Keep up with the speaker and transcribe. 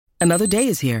Another day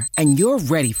is here, and you're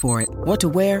ready for it. What to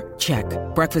wear? Check.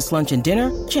 Breakfast, lunch, and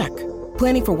dinner? Check.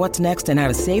 Planning for what's next and how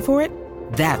to save for it?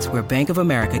 That's where Bank of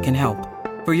America can help.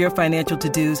 For your financial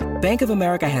to-dos, Bank of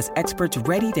America has experts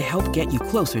ready to help get you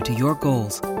closer to your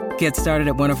goals. Get started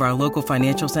at one of our local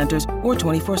financial centers or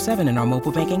 24/7 in our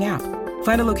mobile banking app.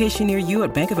 Find a location near you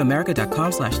at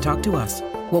bankofamerica.com/talktous.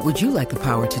 What would you like the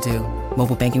power to do?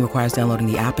 Mobile banking requires downloading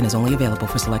the app and is only available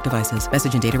for select devices.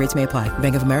 Message and data rates may apply.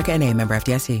 Bank of America N.A., member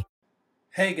FDIC.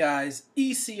 Hey guys,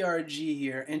 ECRG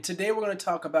here, and today we're going to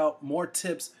talk about more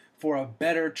tips for a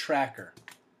better tracker.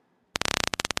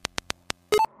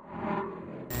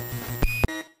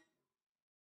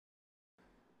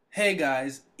 Hey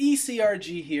guys,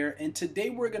 ECRG here, and today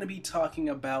we're going to be talking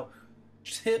about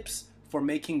tips for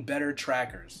making better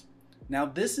trackers. Now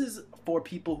this is for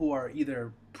people who are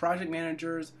either project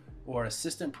managers or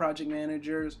assistant project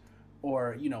managers,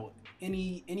 or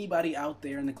anybody out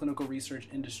there in the clinical research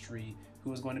industry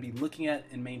who is going to be looking at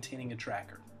and maintaining a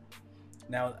tracker.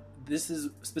 Now this is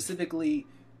specifically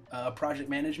a project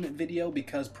management video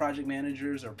because project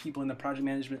managers or people in the project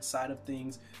management side of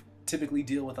things typically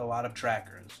deal with a lot of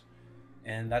trackers,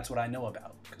 and that's what I know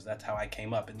about because that's how I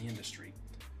came up in the industry.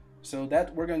 So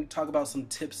that we're going to talk about some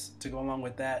tips to go along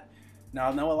with that. Now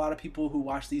I know a lot of people who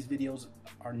watch these videos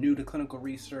are new to clinical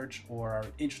research or are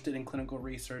interested in clinical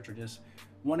research or just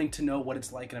wanting to know what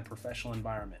it's like in a professional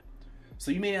environment. So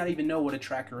you may not even know what a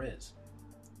tracker is.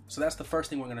 So that's the first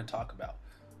thing we're going to talk about.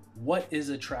 What is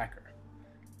a tracker?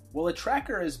 Well, a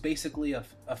tracker is basically a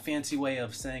fancy way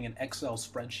of saying an Excel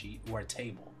spreadsheet or a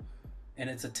table. And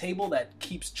it's a table that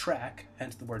keeps track,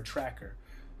 hence the word tracker,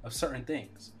 of certain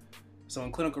things. So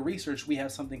in clinical research, we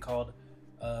have something called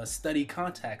a study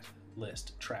contact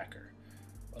list tracker,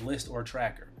 a list or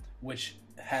tracker, which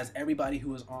has everybody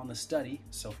who is on the study.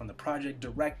 So from the project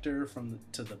director,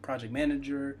 to the project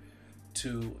manager,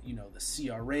 to the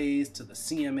CRAs, to the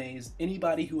CMAs,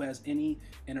 anybody who has any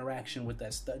interaction with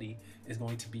that study is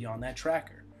going to be on that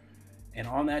tracker. And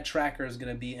on that tracker is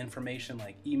going to be information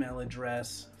like email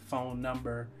address, phone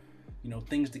number,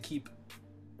 things to keep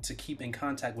in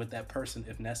contact with that person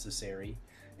if necessary,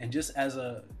 and just as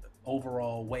a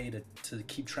overall way to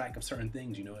keep track of certain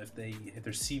things. If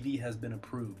their CV has been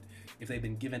approved, if they've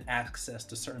been given access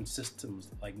to certain systems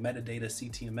like metadata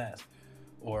CTMS,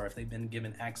 or if they've been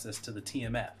given access to the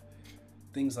TMF,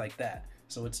 things like that.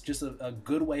 So it's just a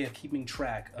good way of keeping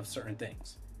track of certain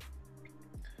things.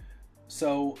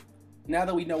 So now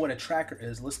that we know what a tracker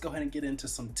is, let's go ahead and get into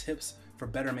some tips for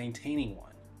better maintaining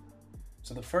one.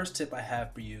 So the first tip I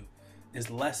have for you is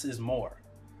less is more.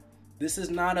 This is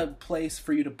not a place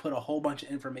for you to put a whole bunch of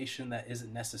information that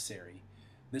isn't necessary.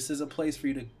 This is a place for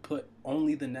you to put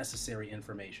only the necessary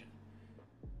information.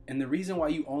 And the reason why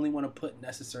you only want to put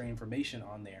necessary information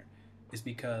on there is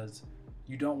because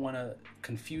you don't want to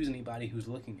confuse anybody who's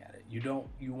looking at it.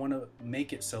 You want to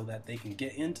make it so that they can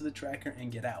get into the tracker and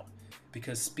get out,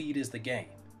 because speed is the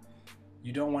game.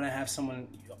 You don't want to have someone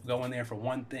go in there for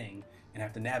one thing and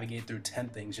have to navigate through 10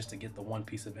 things just to get the one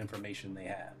piece of information they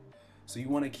have. So you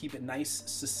want to keep it nice,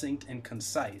 succinct, and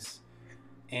concise,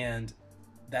 and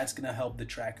that's going to help the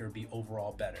tracker be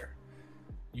overall better.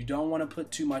 You don't want to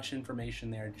put too much information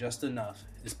there. Just enough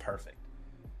is perfect.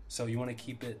 So you want to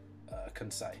keep it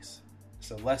concise.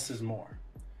 So less is more.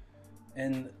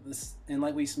 And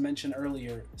like we mentioned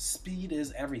earlier, speed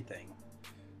is everything.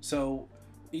 So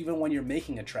even when you're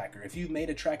making a tracker, if you've made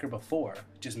a tracker before,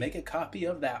 just make a copy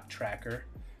of that tracker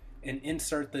and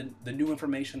insert the new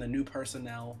information, the new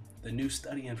personnel, the new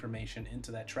study information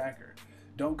into that tracker.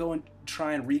 Don't go and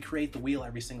try and recreate the wheel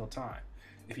every single time.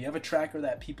 If you have a tracker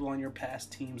that people on your past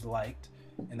teams liked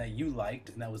and that you liked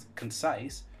and that was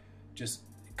concise, just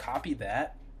copy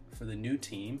that for the new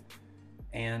team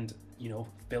and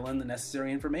fill in the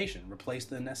necessary information, replace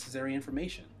the necessary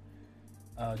information.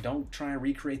 Don't try and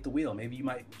recreate the wheel. Maybe you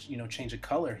might change a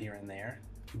color here and there,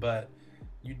 but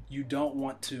you don't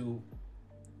want to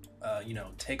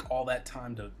take all that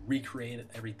time to recreate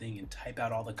everything and type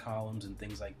out all the columns and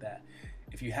things like that.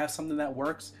 If you have something that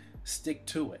works, stick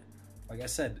to it. Like I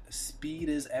said, speed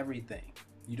is everything.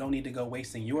 You don't need to go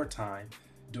wasting your time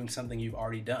doing something you've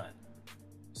already done.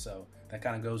 So that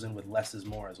kind of goes in with less is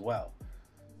more as well.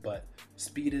 But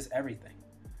speed is everything.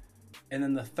 And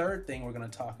then the third thing we're going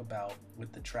to talk about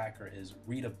with the tracker is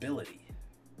readability.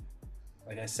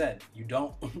 Like I said, you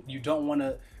don't want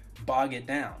to bog it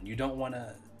down. You don't want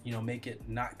to make it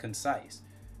not concise.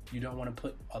 You don't want to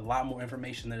put a lot more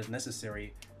information than is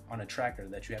necessary on a tracker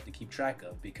that you have to keep track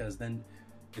of, because then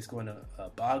it's going to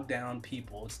bog down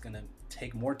people. It's going to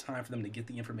take more time for them to get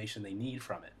the information they need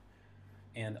from it.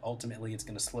 And ultimately, it's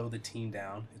going to slow the team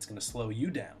down. It's going to slow you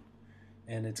down.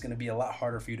 and it's going to be a lot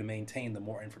harder for you to maintain the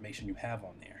more information you have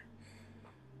on there.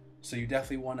 So you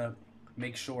definitely want to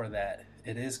make sure that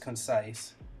it is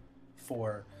concise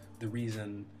for the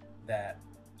reason that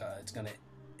it's going to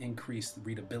increase the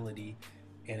readability,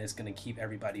 and it's going to keep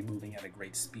everybody moving at a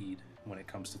great speed when it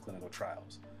comes to clinical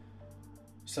trials.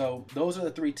 So those are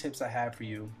the 3 tips I have for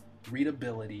you.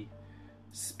 Readability,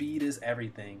 speed is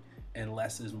everything, and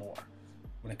less is more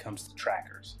when it comes to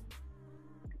trackers.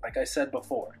 Like I said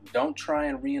before, don't try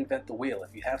and reinvent the wheel.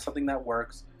 If you have something that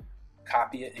works,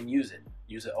 copy it and use it.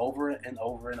 Use it over and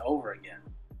over and over again.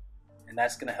 And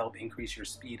that's going to help increase your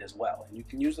speed as well. And you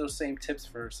can use those same tips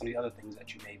for some of the other things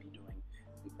that you may be doing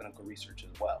in clinical research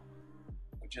as well.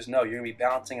 But just know you're going to be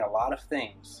balancing a lot of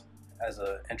things as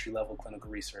an entry-level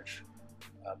clinical research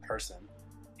person.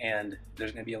 And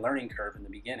there's going to be a learning curve in the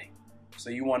beginning. So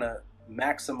you want to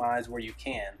maximize where you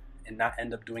can and not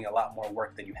end up doing a lot more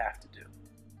work than you have to do.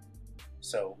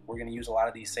 So we're going to use a lot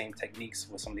of these same techniques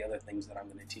with some of the other things that I'm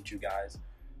going to teach you guys.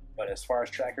 But as far as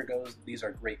tracker goes, these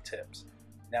are great tips.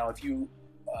 Now, if you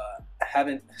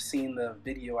haven't seen the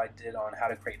video I did on how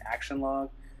to create action log,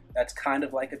 that's kind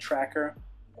of like a tracker.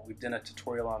 We've done a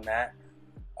tutorial on that.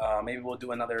 Maybe we'll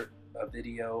do another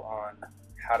video on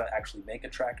how to actually make a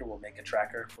tracker. We'll make a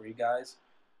tracker for you guys.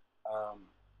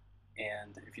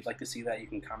 And if you'd like to see that, you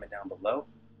can comment down below.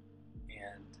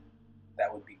 And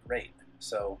that would be great.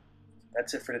 So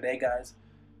that's it for today, guys.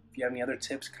 If you have any other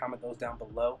tips, comment those down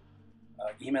below.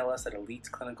 Email us at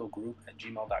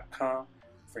elitesclinicalgroup@gmail.com.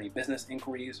 For any business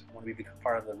inquiries, want to be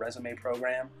part of the resume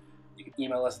program, you can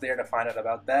email us there to find out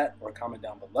about that, or comment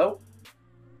down below.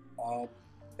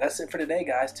 That's it for today,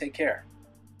 guys. Take care.